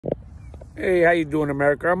Hey, how you doing,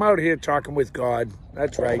 America? I'm out here talking with God.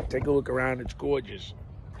 That's right. Take a look around. It's gorgeous.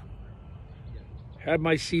 Had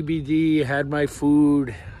my CBD, had my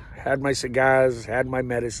food, had my cigars, had my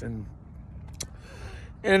medicine.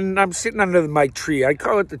 And I'm sitting under my tree. I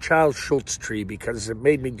call it the Charles Schultz tree because it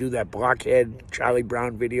made me do that blockhead Charlie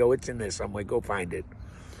Brown video. It's in there somewhere. Go find it.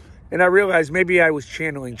 And I realized maybe I was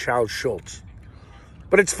channeling Charles Schultz.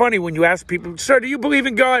 But it's funny when you ask people, sir, do you believe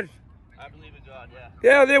in God? I believe in God, yeah.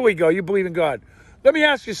 Yeah, there we go. You believe in God. Let me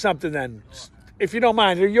ask you something then, if you don't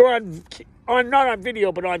mind. You're on not on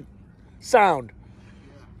video, but on sound.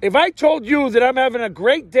 If I told you that I'm having a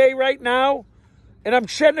great day right now, and I'm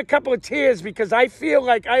shedding a couple of tears because I feel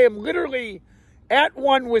like I am literally at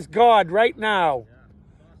one with God right now,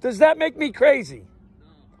 does that make me crazy?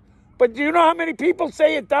 But do you know how many people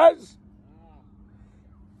say it does?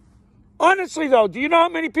 Honestly, though, do you know how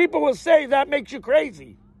many people will say that makes you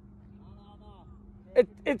crazy?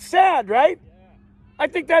 It's sad, right? I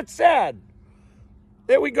think that's sad.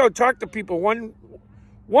 There we go. Talk to people one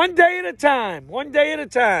day at a time. One day at a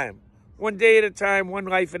time. One day at a time, one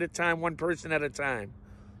life at a time, one person at a time.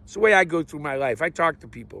 It's the way I go through my life. I talk to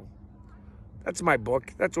people. That's my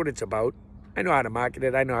book. That's what it's about. I know how to market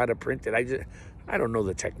it. I know how to print it. I don't know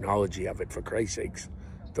the technology of it, for Christ's sakes.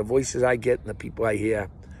 The voices I get and the people I hear.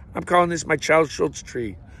 I'm calling this my Charles Schultz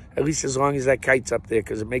tree, at least as long as that kite's up there,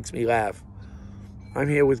 because it makes me laugh. I'm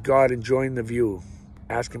here with God, enjoying the view,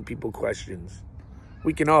 asking people questions.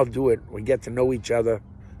 We can all do it. We get to know each other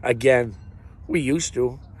again. We used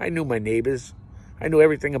to. I knew my neighbors. I knew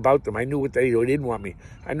everything about them. I knew what they didn't want me.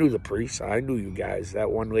 I knew the priests. I knew you guys.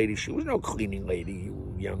 That one lady, she was no cleaning lady,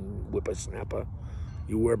 you young whippersnapper.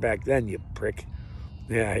 You were back then, you prick.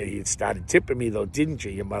 Yeah, you started tipping me, though, didn't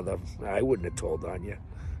you, your mother? I wouldn't have told on you.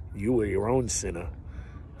 You were your own sinner.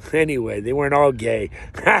 Anyway, they weren't all gay.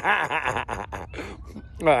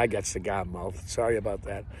 Oh, I got cigar mouth. Sorry about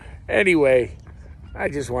that. Anyway, I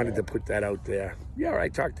just wanted to put that out there. Yeah, I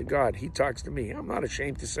talk to God. He talks to me. I'm not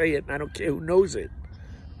ashamed to say it, and I don't care who knows it.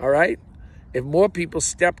 All right? If more people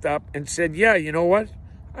stepped up and said, yeah, you know what?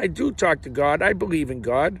 I do talk to God. I believe in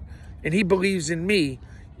God, and he believes in me,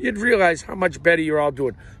 you'd realize how much better you're all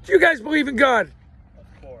doing. Do you guys believe in God?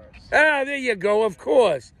 Of course. Ah, there you go. Of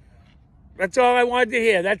course. That's all I wanted to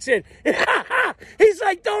hear. That's it. He's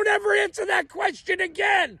like, don't ever answer that question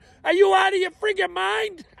again. Are you out of your friggin'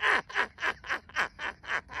 mind?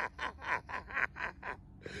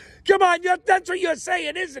 Come on, that's what you're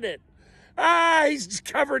saying, isn't it? Ah, he's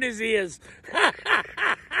covering his ears.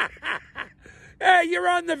 Hey, you're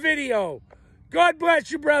on the video. God bless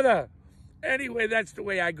you, brother. Anyway, that's the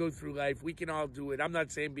way I go through life. We can all do it. I'm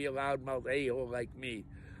not saying be a loudmouth a-hole like me.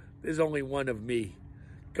 There's only one of me.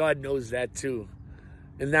 God knows that too.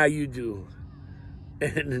 And now you do.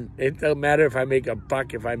 And it don't matter if I make a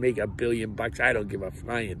buck, if I make $1 billion. I don't give a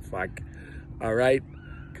flying fuck. All right?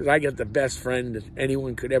 Because I got the best friend that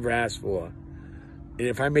anyone could ever ask for. And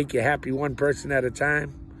if I make you happy one person at a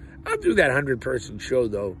time, I'll do that 100-person show,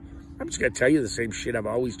 though. I'm just going to tell you the same shit I've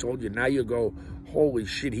always told you. Now you go, holy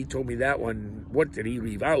shit, he told me that one. What did he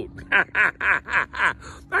leave out?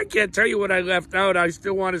 I can't tell you what I left out. I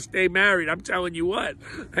still want to stay married. I'm telling you what.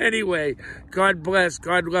 Anyway, God bless.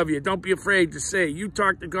 God love you. Don't be afraid to say, you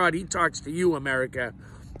talk to God, he talks to you, America.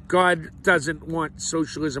 God doesn't want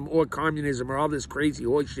socialism or communism or all this crazy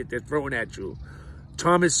horse shit they're throwing at you.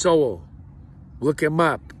 Thomas Sowell, look him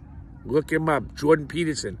up. Look him up. Jordan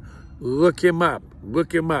Peterson, look him up.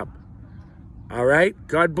 Look him up. All right?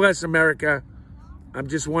 God bless America. I'm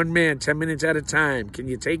just one man, 10 minutes at a time. Can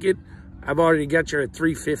you take it? I've already got you at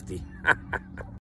 350.